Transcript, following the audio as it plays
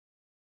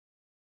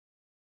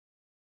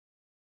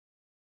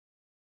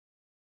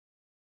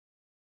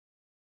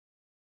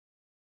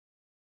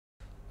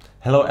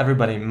Hello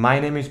everybody, my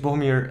name is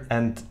Bohumir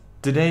and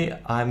today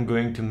I'm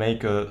going to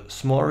make a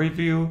small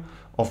review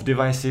of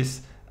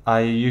devices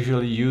I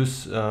usually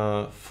use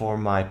for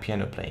my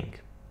piano playing.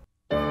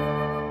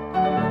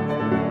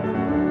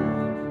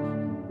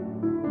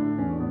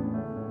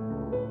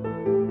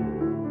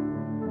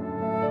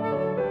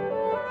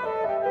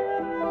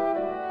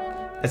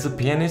 As a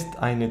pianist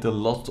I need a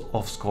lot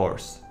of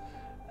scores,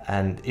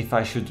 and if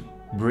I should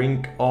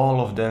bring all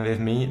of them with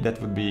me,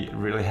 that would be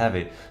really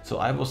heavy. So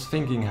I was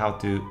thinking how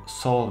to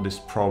solve this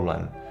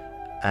problem,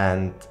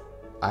 and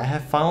I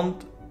have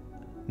found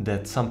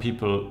that some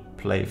people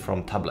play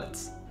from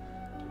tablets.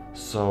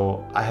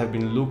 So I have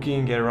been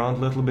looking around a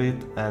little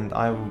bit and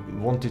I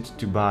wanted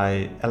to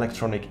buy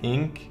electronic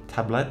ink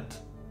tablet,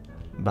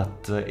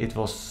 but it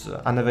was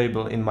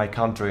unavailable in my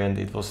country and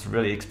it was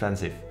really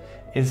expensive.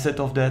 Instead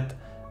of that,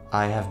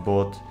 I have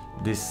bought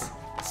this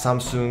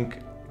Samsung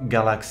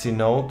Galaxy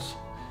Note.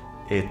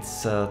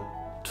 It's a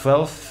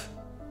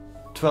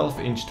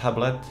 12-inch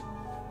tablet.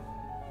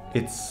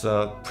 It's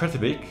pretty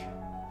big.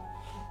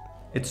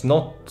 It's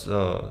not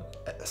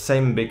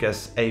same big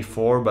as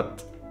A4,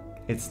 but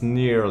it's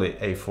nearly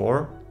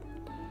A4.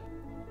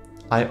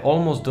 I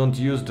almost don't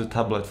use the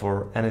tablet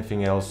for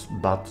anything else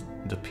but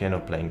the piano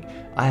playing.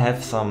 I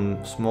have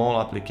some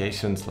small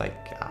applications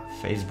like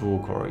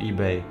Facebook or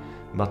eBay,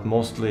 but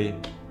mostly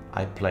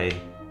I play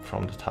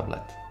from the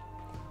tablet.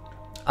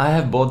 I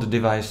have bought the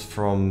device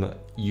from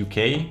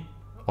UK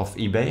of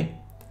eBay,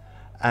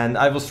 and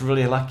I was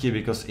really lucky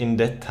because in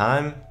that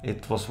time,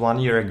 it was 1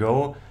 year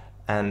ago,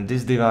 and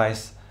this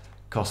device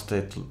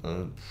costed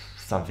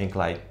something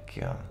like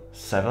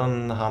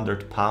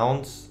 700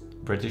 pounds,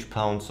 British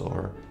pounds,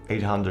 or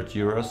 800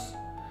 euros.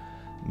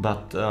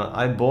 But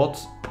I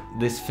bought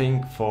this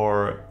thing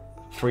for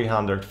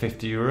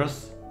 350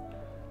 euros.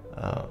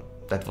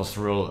 That was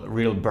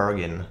real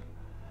bargain.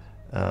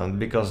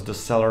 Because the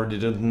seller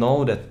didn't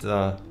know that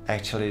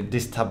actually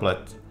this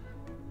tablet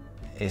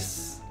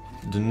is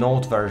the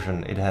Note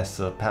version. It has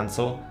a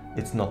pencil,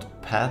 it's not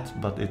pad,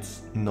 but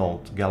it's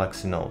Note,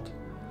 Galaxy Note.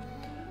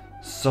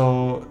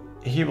 So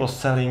he was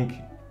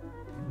selling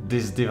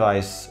this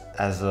device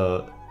as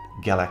a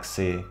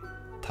Galaxy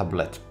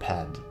tablet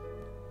pad.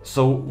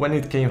 So when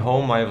it came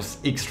home I was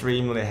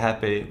extremely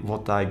happy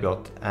what I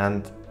got,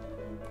 and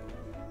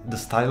the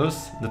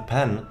stylus, the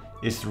pen,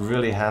 is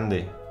really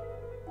handy.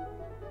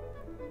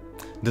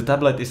 The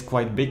tablet is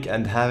quite big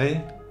and heavy.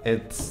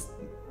 It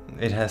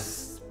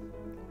has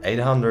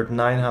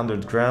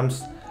 800-900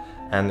 grams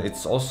and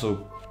it's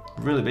also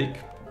really big.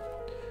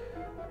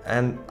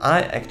 And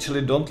I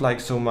actually don't like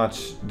so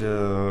much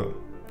the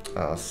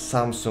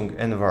Samsung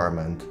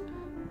environment,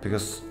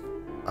 because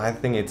I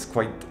think it's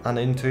quite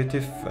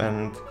unintuitive,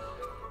 and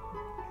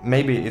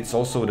maybe it's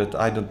also that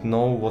I don't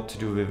know what to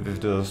do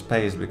with the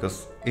space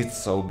because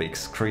it's so big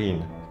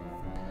screen.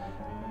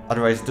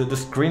 Otherwise, the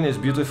screen is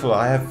beautiful.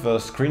 I have a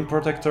screen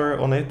protector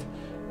on it.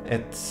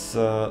 It's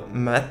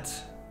matte,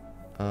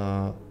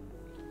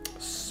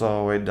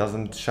 so it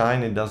doesn't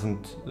shine, it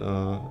doesn't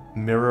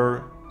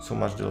mirror so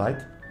much the light.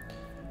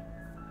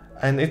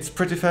 And it's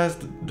pretty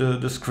fast.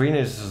 The screen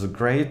is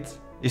great,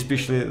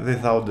 especially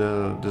without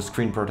the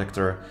screen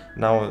protector.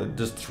 Now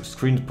the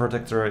screen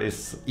protector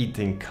is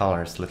eating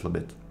colors a little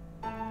bit.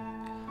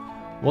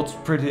 What's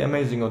pretty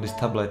amazing on this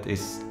tablet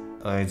is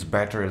its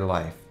battery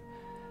life.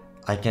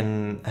 I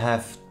can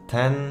have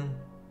 10-12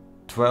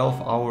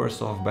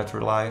 hours of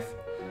battery life,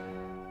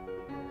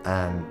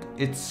 and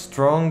it's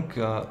strong.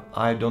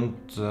 I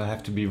don't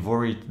have to be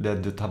worried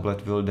that the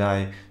tablet will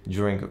die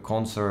during a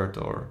concert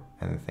or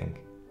anything.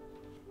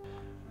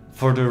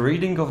 For the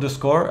reading of the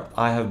score,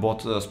 I have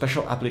bought a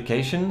special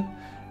application.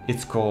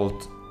 It's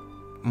called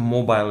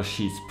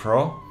MobileSheets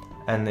Pro,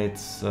 and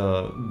it's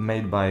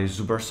made by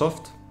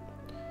Zubersoft.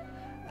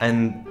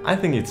 And I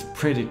think it's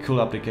pretty cool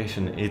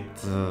application. It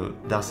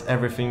does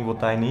everything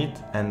what I need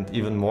and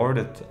even more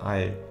that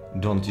I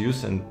don't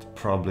use and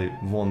probably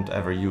won't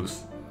ever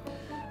use.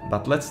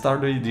 But let's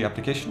start with the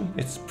application.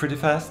 It's pretty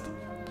fast.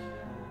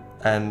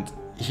 And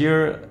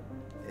here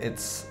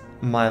it's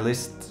my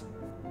list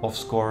of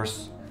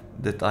scores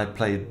that I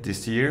played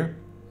this year.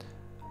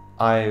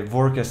 I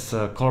work as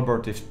a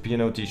collaborative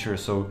piano teacher,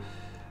 so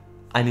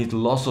I need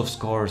lots of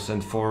scores,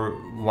 and for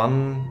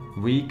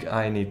 1 week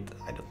I need,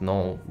 I don't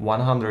know,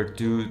 100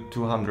 to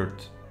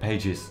 200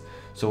 pages.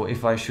 So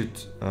if I should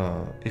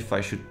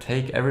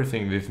take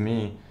everything with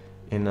me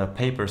in a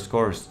paper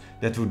scores,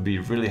 that would be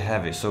really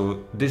heavy.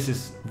 So this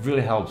is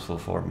really helpful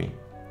for me.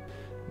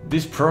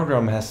 This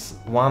program has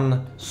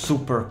one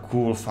super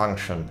cool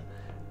function,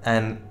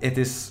 and it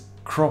is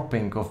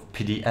cropping of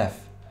PDF.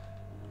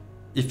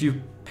 If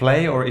you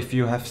play or if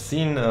you have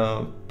seen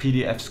a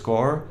PDF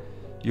score,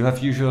 you have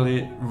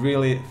usually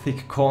really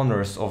thick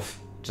corners of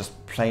just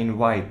plain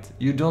white.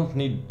 You don't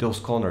need those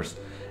corners.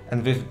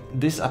 And with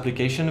this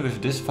application,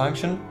 with this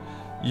function,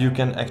 you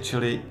can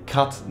actually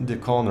cut the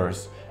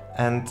corners.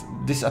 And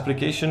this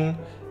application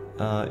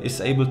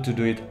is able to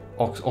do it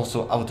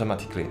also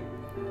automatically.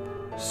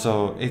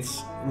 So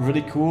it's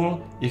really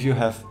cool if you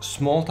have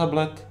small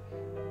tablet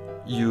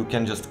you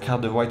can just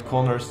cut the white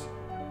corners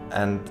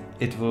and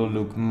it will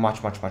look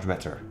much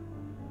better.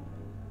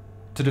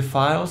 To the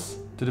files,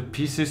 to the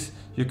pieces,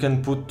 you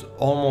can put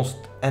almost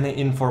any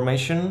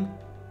information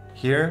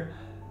here.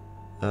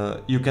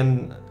 You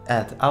can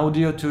add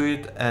audio to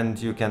it, and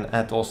you can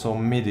add also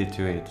MIDI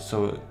to it,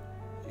 so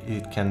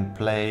it can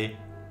play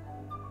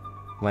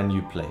when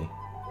you play.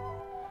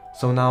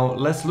 So now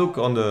let's look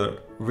on the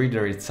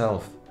reader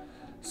itself.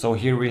 So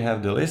here we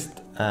have the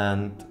list,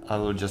 and I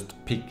will just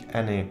pick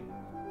any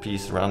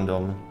piece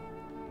random.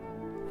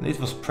 And it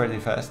was pretty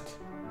fast.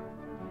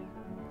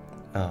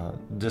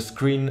 The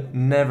screen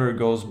never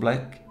goes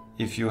black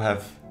if you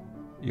have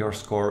your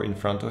score in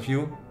front of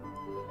you.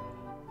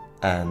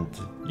 And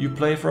you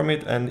play from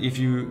it, and if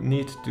you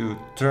need to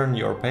turn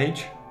your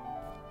page,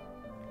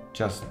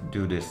 just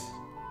do this.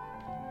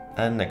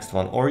 And next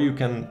one, or you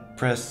can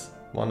press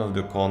one of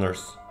the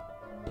corners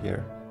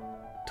here.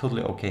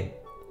 Totally okay.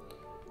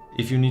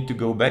 If you need to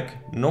go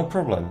back, no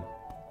problem.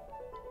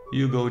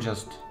 You go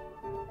just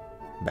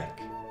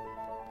back.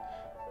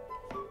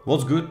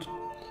 What's good?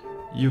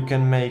 You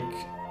can make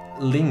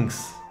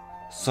links.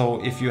 So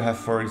if you have,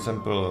 for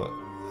example,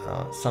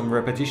 some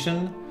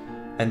repetition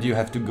and you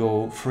have to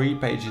go 3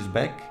 pages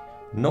back,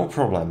 no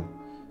problem.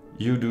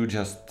 You do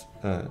just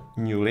a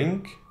new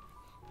link,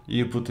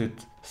 you put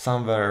it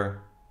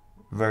somewhere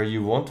where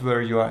you want,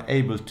 where you are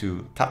able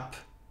to tap,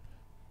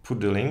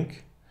 put the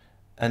link,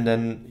 and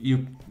then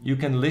you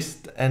can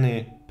list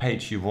any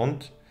page you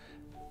want,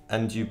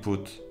 and you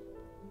put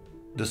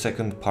the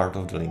second part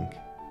of the link.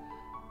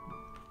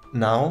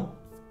 Now,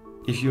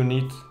 if you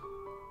need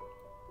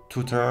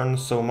to turn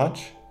so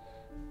much,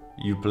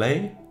 you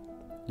play,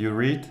 you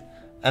read,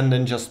 and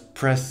then just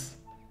press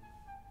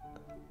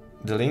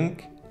the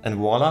link, and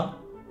voila,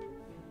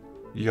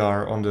 you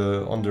are on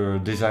the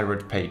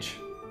desired page.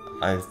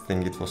 I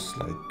think it was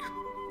like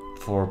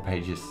 4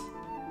 pages.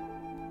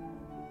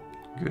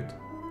 Good.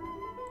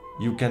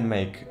 You can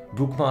make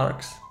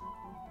bookmarks,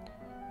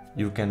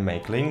 you can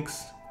make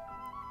links,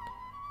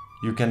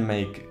 you can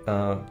make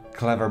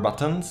clever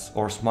buttons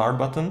or smart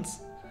buttons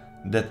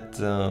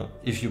that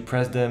if you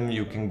press them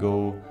you can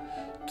go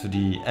to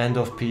the end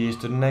of piece,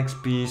 to the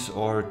next piece,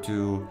 or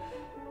to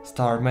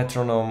start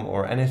metronome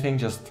or anything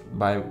just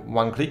by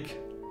one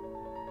click.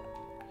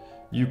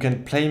 You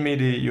can play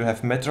MIDI, you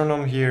have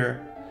metronome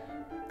here,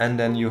 and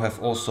then you have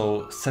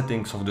also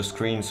settings of the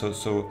screen.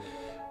 So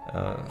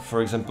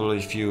for example,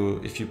 if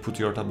you put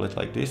your tablet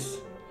like this,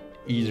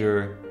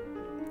 either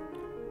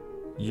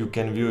you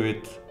can view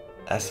it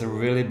as a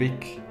really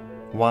big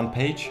one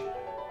page,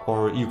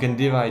 or you can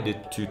divide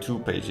it to 2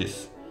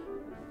 pages.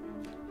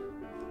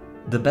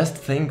 The best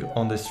thing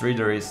on this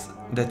reader is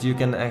that you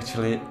can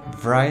actually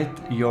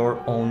write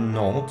your own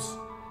notes.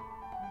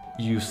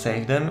 You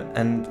save them,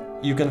 and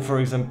you can, for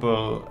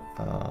example,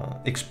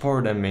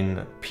 export them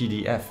in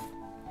PDF.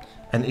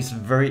 And it's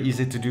very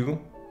easy to do.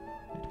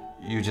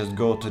 You just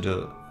go to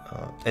the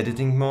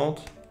editing mode.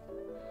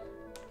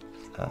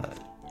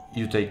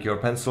 You take your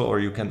pencil, or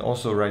you can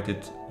also write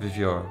it with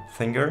your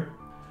finger.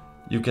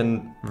 You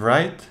can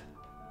write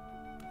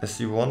as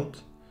you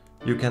want.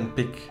 You can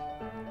pick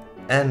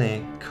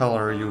any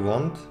color you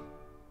want.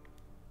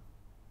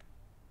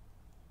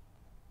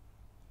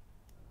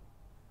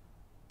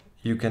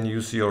 You can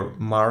use your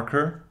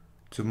marker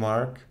to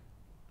mark.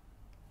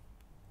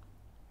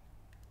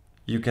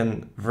 You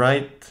can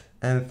write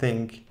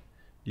anything,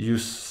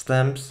 use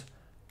stamps,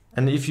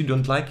 and if you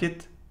don't like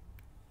it,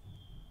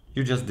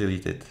 you just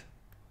delete it.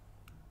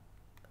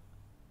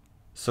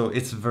 So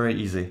it's very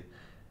easy.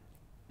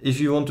 If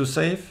you want to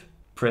save,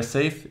 press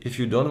save. If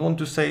you don't want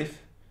to save,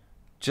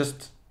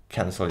 just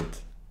cancel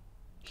it.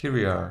 Here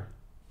we are.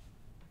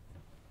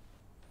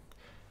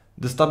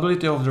 The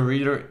stability of the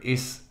reader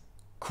is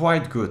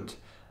quite good.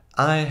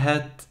 I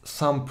had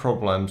some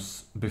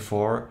problems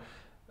before,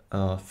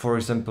 for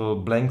example,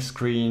 blank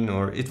screen,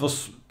 or it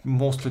was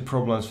mostly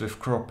problems with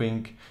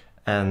cropping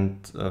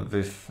and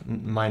with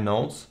my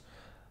notes,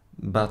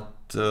 but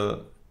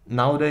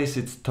nowadays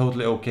it's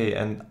totally okay,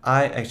 and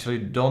I actually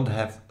don't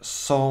have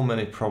so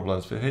many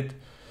problems with it.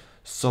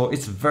 So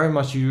it's very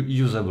much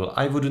usable.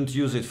 I wouldn't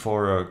use it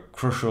for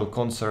crucial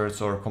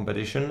concerts or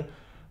competition,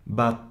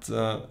 but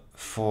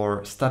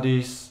for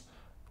studies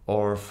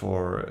or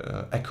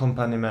for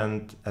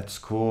accompaniment at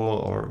school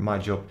or my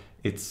job,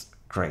 it's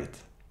great.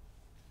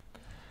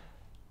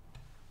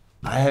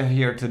 I have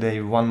here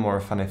today one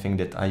more funny thing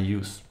that I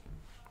use.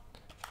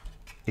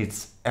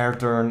 It's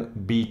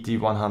AirTurn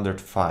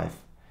BT-105.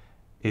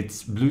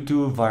 It's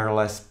Bluetooth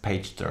wireless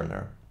page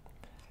turner.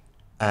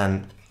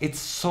 And it's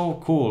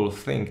so cool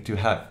thing to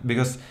have,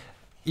 because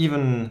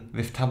even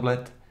with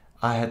tablet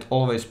I had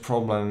always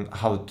problem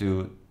how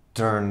to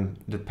turn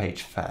the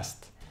page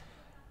fast.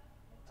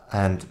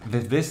 And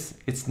with this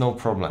it's no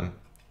problem.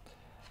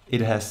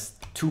 It has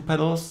 2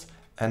 pedals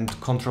and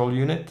control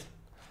unit,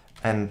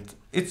 and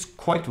it's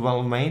quite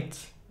well made.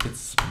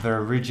 It's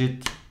very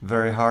rigid,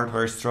 very hard,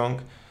 very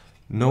strong,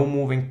 no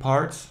moving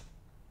parts.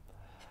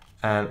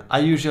 And I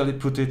usually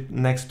put it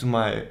next to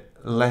my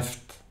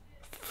left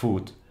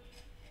foot.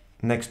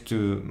 next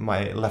to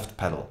my left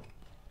pedal.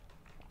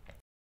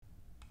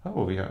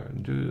 Oh,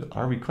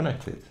 are we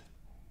connected?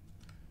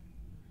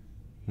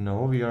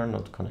 No, we are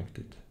not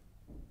connected.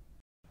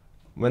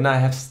 When I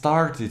have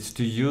started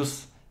to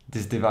use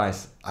this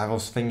device, I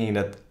was thinking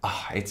that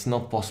it's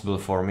not possible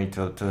for me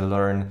to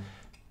learn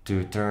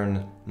to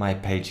turn my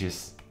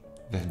pages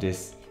with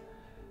this,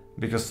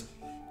 because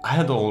I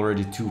had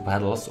already 2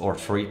 pedals or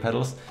 3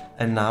 pedals,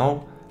 and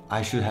now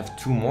I should have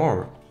 2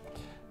 more.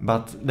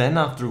 But then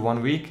after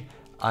 1 week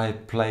I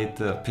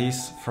played a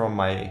piece from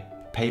my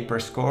paper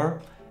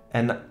score,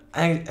 and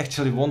I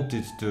actually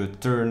wanted to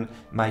turn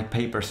my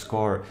paper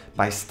score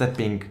by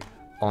stepping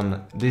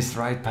on this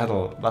right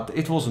pedal, but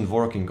it wasn't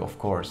working, of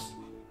course.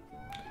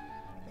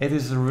 It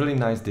is a really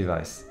nice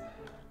device.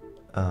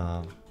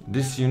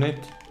 This unit,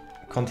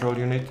 control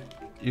unit,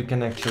 you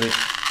can actually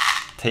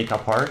take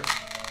apart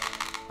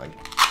like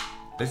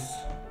this.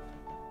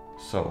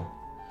 So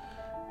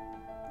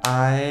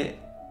I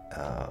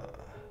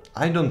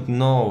don't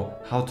know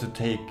how to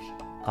take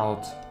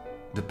out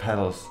the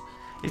pedals.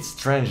 It's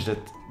strange that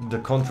the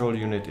control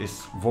unit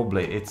is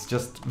wobbly. It's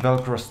just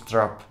Velcro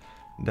strap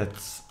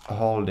that's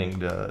holding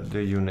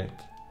the unit.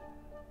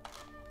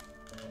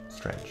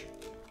 Strange.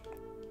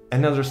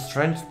 Another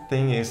strange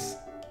thing is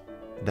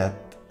that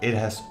it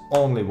has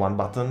only 1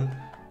 button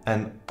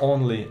and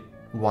only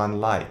 1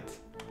 light.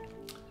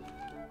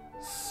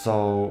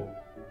 So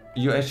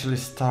you actually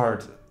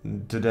start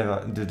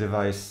the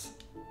device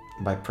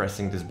by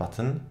pressing this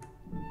button.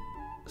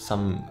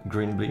 Some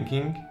green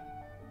blinking.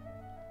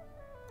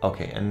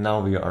 Okay, and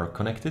now we are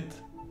connected.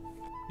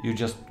 You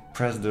just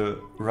press the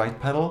right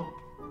pedal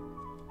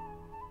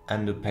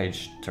and the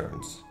page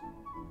turns.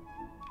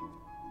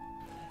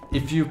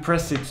 If you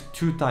press it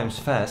 2 times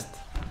fast,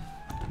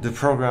 the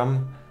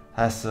program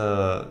has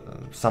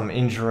some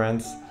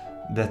insurance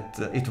that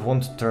it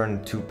won't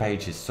turn 2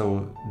 pages,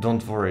 so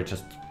don't worry,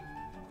 just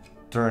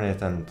turn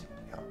it and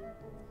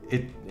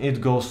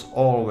it goes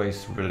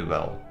always really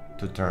well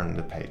to turn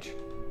the page.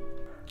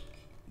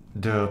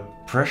 The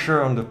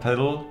pressure on the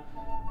pedal,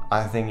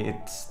 I think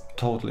it's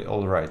totally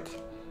alright.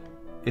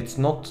 It's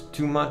not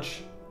too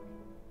much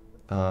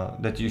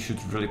that you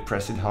should really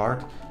press it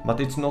hard, but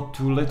it's not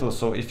too little,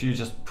 so if you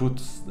just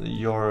put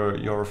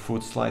your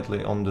foot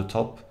slightly on the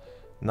top,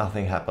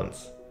 nothing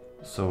happens.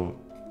 So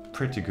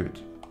pretty good.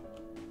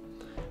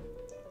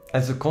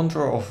 As a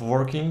control of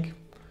working,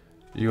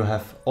 you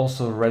have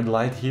also red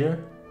light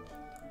here.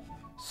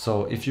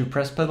 So if you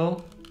press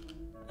pedal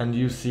and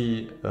you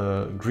see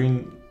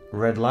green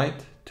red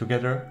light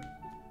together,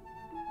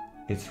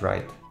 it's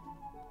right,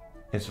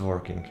 it's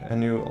working.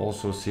 And you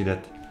also see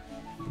that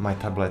my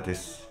tablet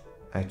is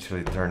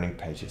actually turning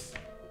pages.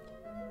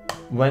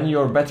 When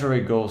your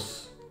battery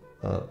goes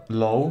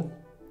low,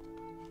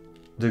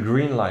 the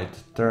green light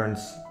turns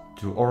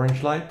to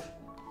orange light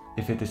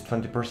if it is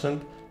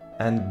 20%,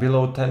 and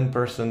below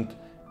 10%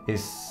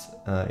 is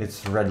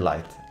it's red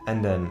light,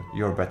 and then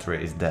your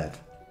battery is dead.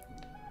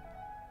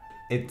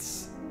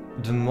 It's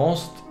the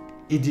most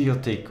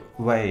idiotic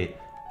way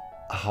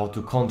how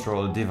to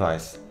control a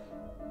device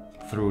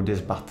through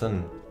this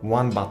button,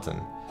 1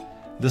 button.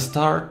 The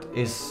start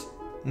is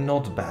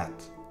not bad.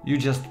 You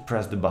just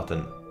press the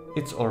button.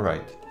 It's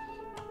alright.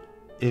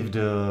 If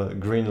the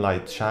green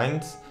light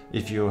shines,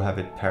 if you have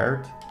it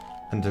paired,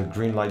 and the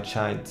green light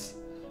shines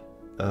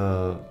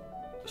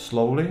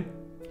slowly,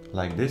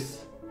 like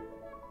this,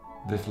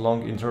 with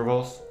long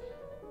intervals,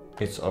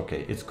 it's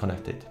okay, it's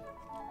connected.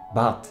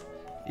 But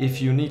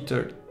if you need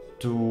to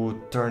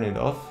turn it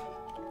off,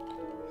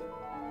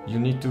 you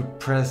need to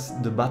press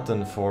the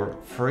button for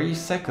 3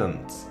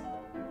 seconds.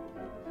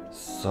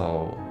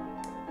 So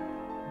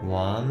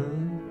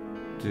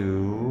 1,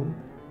 2,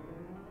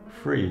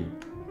 3.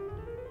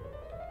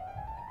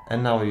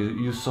 And now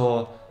you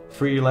saw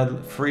 3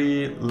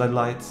 LED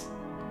lights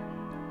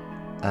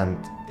and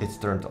it's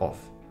turned off.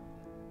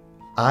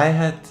 I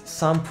had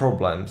some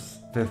problems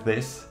with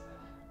this,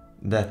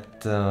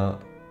 that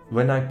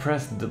when I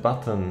pressed the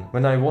button,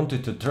 when I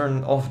wanted to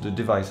turn off the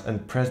device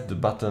and press the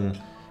button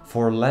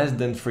for less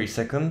than 3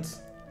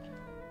 seconds,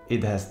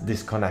 it has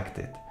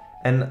disconnected.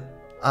 And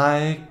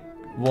I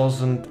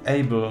wasn't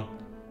able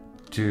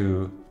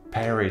to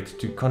pair it,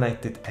 to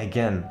connect it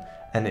again,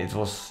 and it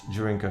was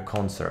during a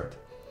concert.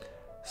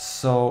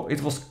 So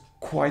it was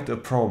quite a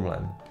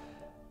problem.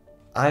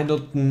 I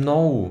don't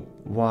know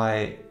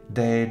why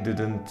they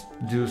didn't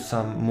do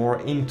some more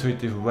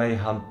intuitive way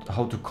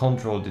how to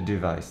control the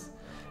device.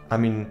 I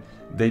mean,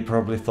 they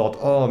probably thought,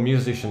 oh,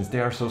 musicians, they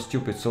are so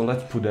stupid, so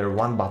let's put there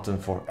 1 button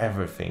for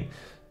everything.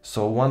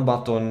 So 1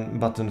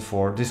 button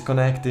for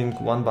disconnecting,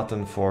 1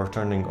 button for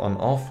turning on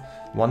off,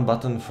 1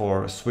 button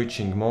for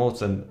switching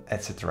modes, and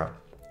etc.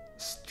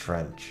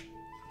 Strange.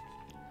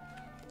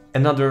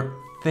 Another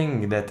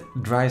thing that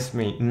drives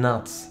me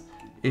nuts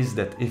is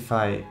that if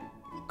I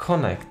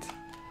connect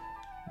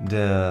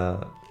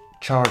the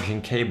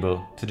charging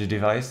cable to the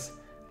device,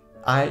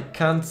 I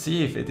can't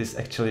see if it is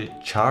actually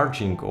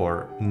charging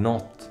or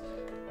not.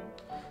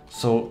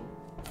 So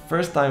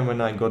first time when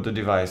I got the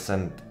device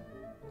and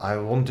I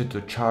wanted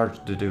to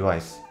charge the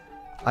device,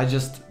 I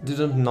just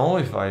didn't know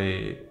if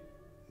I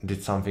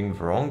did something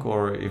wrong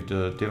or if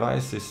the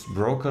device is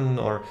broken,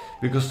 or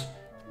because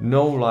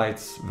no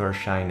lights were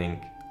shining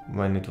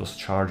when it was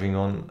charging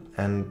on,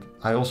 and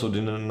I also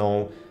didn't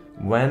know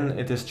when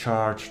it is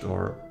charged,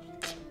 or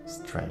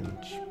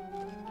strange.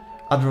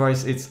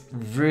 Otherwise, it's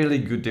really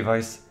good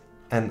device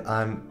and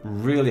I'm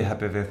really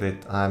happy with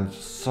it. I'm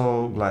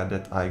so glad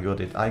that I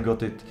got it. I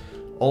got it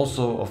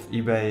also off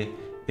eBay.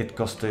 It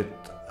costed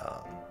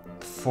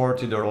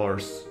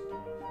 $40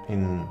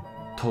 in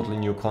totally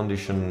new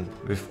condition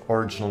with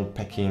original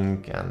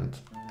packing and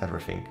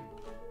everything.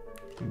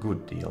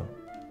 Good deal.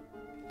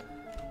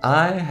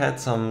 I had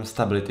some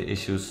stability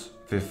issues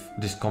with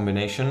this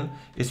combination.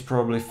 It's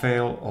probably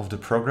fail of the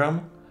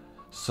program,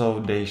 so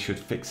they should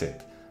fix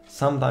it.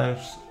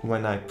 Sometimes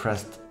when I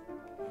pressed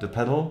the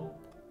pedal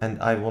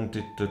and I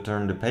wanted to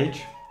turn the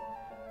page,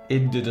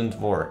 it didn't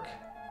work.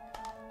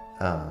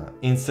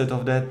 Instead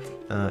of that,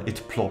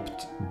 it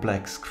plopped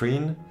black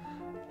screen,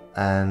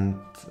 and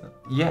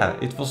yeah,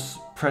 it was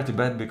pretty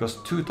bad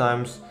because 2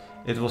 times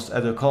it was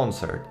at a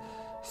concert.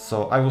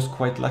 So I was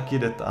quite lucky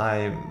that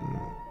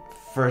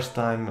first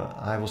time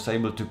I was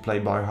able to play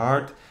by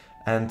heart,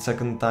 and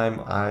second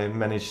time I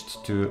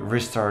managed to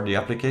restart the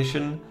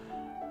application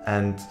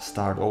and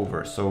start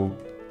over. So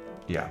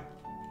yeah.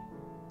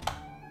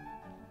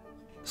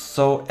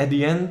 So at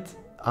the end,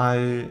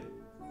 I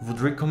would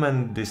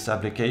recommend this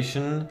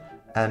application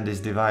and this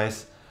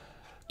device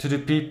to the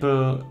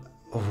people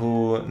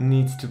who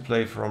need to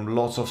play from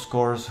lots of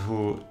scores,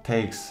 who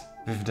takes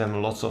with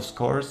them lots of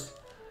scores,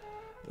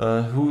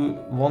 who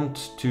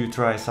want to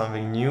try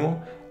something new,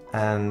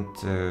 and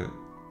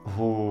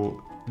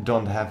who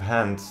don't have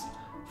hands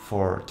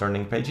for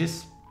turning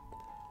pages,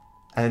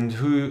 and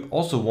who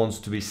also wants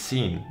to be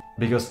seen.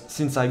 Because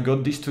since I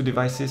got these 2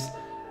 devices,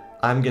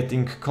 I'm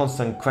getting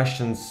constant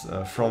questions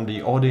from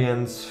the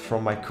audience,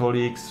 from my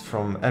colleagues,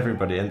 from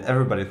everybody, and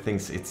everybody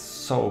thinks it's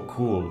so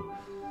cool.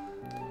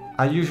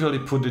 I usually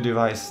put the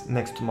device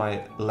next to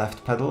my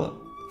left pedal,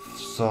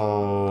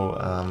 so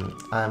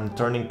I'm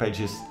turning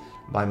pages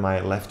by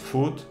my left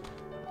foot.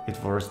 It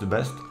works the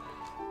best.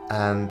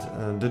 And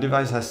the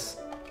device has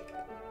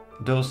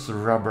those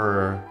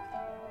rubber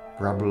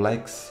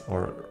legs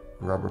or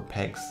rubber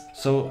pegs.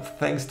 So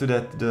thanks to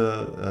that,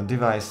 the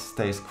device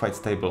stays quite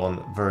stable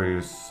on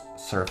various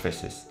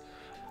surfaces.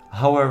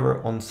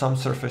 However, on some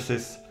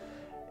surfaces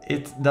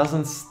it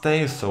doesn't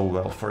stay so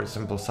well. For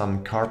example,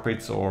 some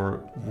carpets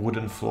or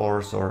wooden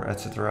floors or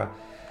etc.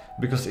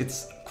 Because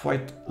it's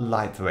quite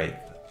lightweight.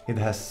 It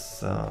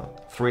has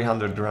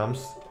 300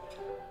 grams.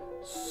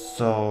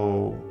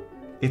 So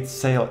it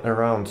sails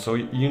around. So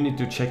you need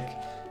to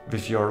check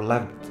with your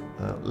left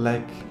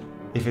leg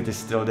if it is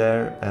still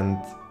there and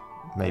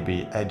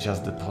maybe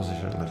adjust the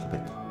position a little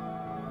bit.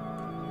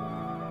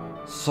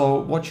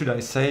 So what should I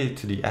say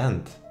to the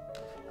end?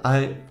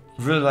 I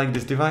really like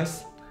this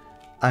device.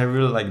 I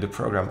really like the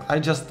program. I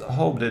just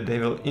hope that they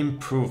will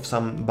improve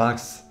some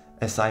bugs,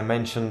 as I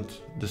mentioned,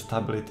 the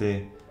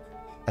stability,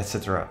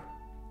 etc.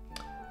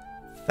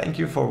 Thank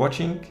you for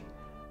watching,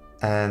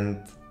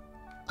 and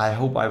I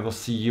hope I will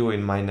see you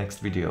in my next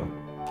video.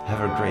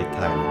 Have a great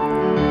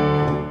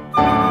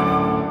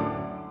time.